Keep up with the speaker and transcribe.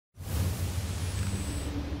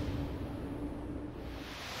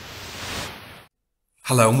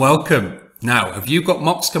Hello and welcome. Now, have you got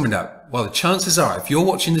mocks coming up? Well, the chances are if you're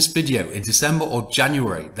watching this video in December or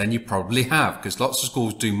January, then you probably have, because lots of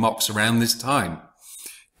schools do mocks around this time.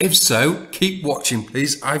 If so, keep watching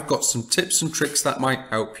please. I've got some tips and tricks that might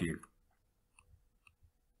help you.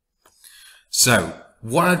 So,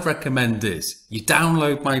 what I'd recommend is you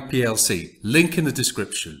download my PLC, link in the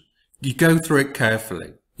description. You go through it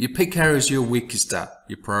carefully. You pick areas you're weakest at,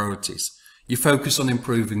 your priorities. You focus on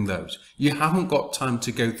improving those. You haven't got time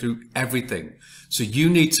to go through everything. So you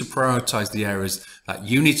need to prioritize the areas that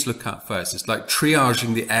you need to look at first. It's like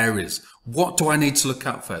triaging the areas. What do I need to look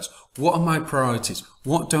at first? What are my priorities?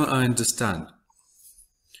 What don't I understand?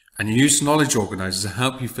 And you use knowledge organizers to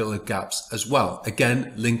help you fill the gaps as well.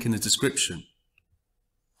 Again, link in the description.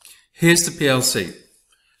 Here's the PLC.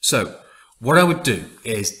 So what I would do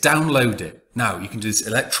is download it. Now you can do this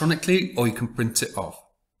electronically or you can print it off.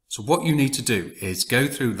 So what you need to do is go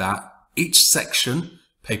through that, each section,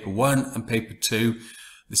 paper 1 and paper 2.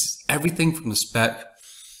 This is everything from the spec.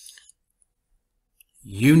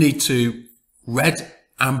 You need to red,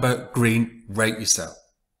 amber, green, rate yourself.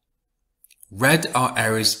 Red are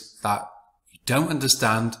areas that you don't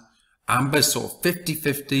understand. Amber is sort of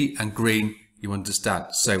 50-50 and green you understand.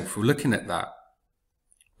 So if we're looking at that,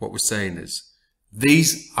 what we're saying is,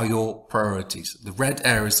 these are your priorities. The red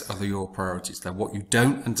areas are your priorities. They're what you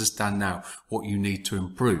don't understand now, what you need to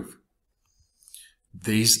improve.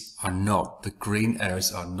 These are not, the green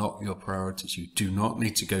areas are not your priorities. You do not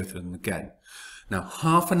need to go through them again. Now,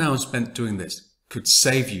 half an hour spent doing this could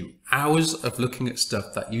save you hours of looking at stuff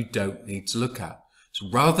that you don't need to look at. So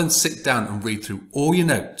rather than sit down and read through all your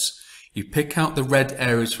notes, you pick out the red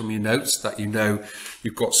areas from your notes that you know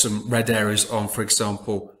you've got some red areas on, for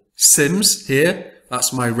example, Sims here,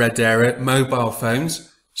 that's my red area, mobile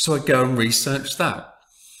phones. So I go and research that.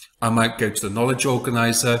 I might go to the knowledge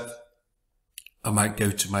organizer. I might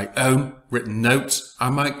go to my own written notes.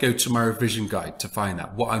 I might go to my revision guide to find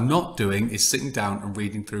out. What I'm not doing is sitting down and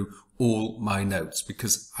reading through all my notes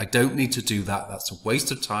because I don't need to do that. That's a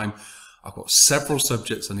waste of time. I've got several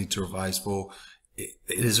subjects I need to revise for. It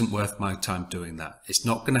isn't worth my time doing that. It's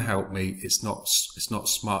not going to help me. It's not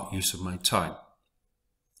smart use of my time.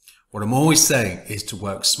 What I'm always saying is to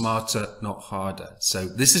work smarter, not harder. So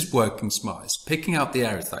this is working smart. It's picking out the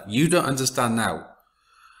areas that you don't understand now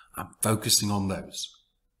and focusing on those.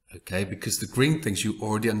 Okay, because the green things you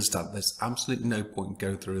already understand. There's absolutely no point in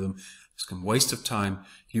going through them. It's a waste of time.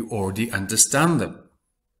 You already understand them.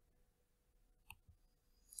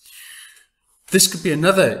 This could be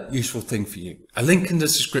another useful thing for you. A link in the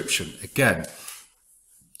description. Again,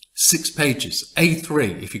 6 pages,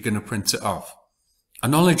 A3 if you're going to print it off. A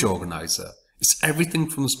knowledge organizer. It's everything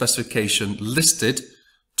from the specification listed,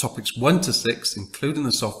 topics 1 to 6, including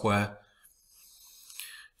the software.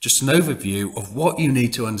 Just an overview of what you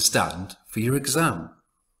need to understand for your exam.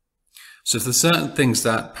 So if there's certain things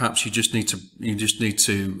that perhaps you just need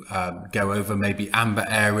to go over, maybe amber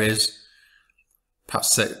areas,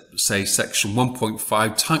 perhaps say section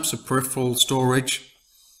 1.5, types of peripheral storage.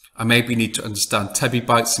 I maybe need to understand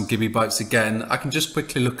tebibytes and gigabytes again. I can just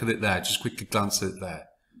quickly look at it there, just quickly glance at it there.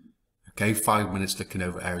 Okay, 5 minutes looking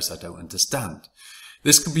over areas I don't understand.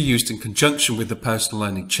 This could be used in conjunction with the personal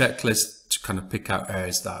learning checklist to kind of pick out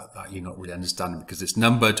areas that you're not really understanding because it's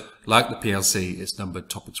numbered, like the PLC, it's numbered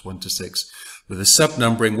topics 1 to 6 with a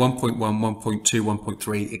sub-numbering 1.1, 1.2,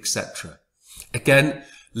 1.3, etc. Again,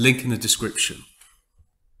 link in the description.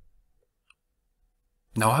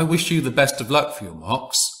 Now, I wish you the best of luck for your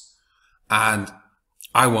mocks. And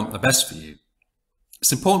I want the best for you.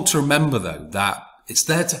 It's important to remember, though, that it's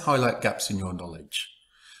there to highlight gaps in your knowledge.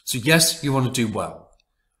 So yes, you want to do well,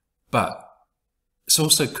 but it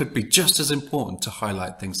also could be just as important to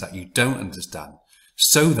highlight things that you don't understand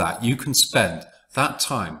so that you can spend that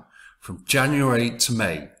time from January to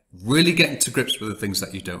May really getting to grips with the things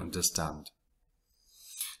that you don't understand.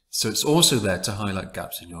 So it's also there to highlight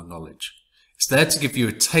gaps in your knowledge. It's there to give you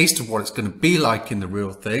a taste of what it's going to be like in the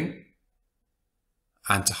real thing,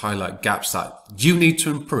 and to highlight gaps that you need to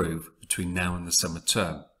improve between now and the summer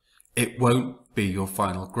term. It won't be your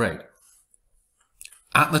final grade.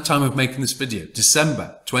 At the time of making this video,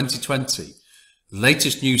 December 2020, the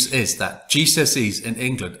latest news is that GCSEs in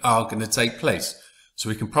England are going to take place. So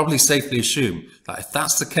we can probably safely assume that if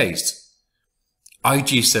that's the case,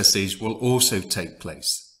 IGCSEs will also take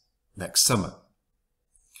place next summer.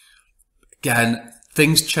 Again,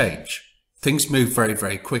 things change. Things move very,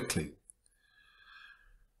 very quickly.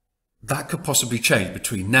 That could possibly change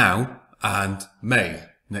between now and May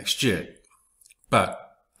next year.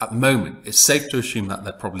 But at the moment, it's safe to assume that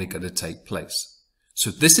they're probably going to take place. So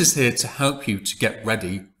this is here to help you to get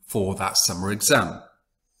ready for that summer exam.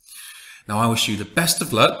 Now I wish you the best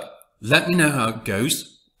of luck. Let me know how it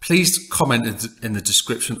goes. Please comment in the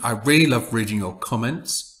description. I really love reading your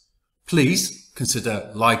comments. Please consider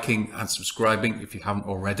liking and subscribing if you haven't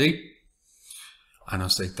already. And I'll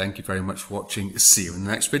say thank you very much for watching. See you in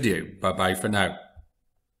the next video. Bye bye for now.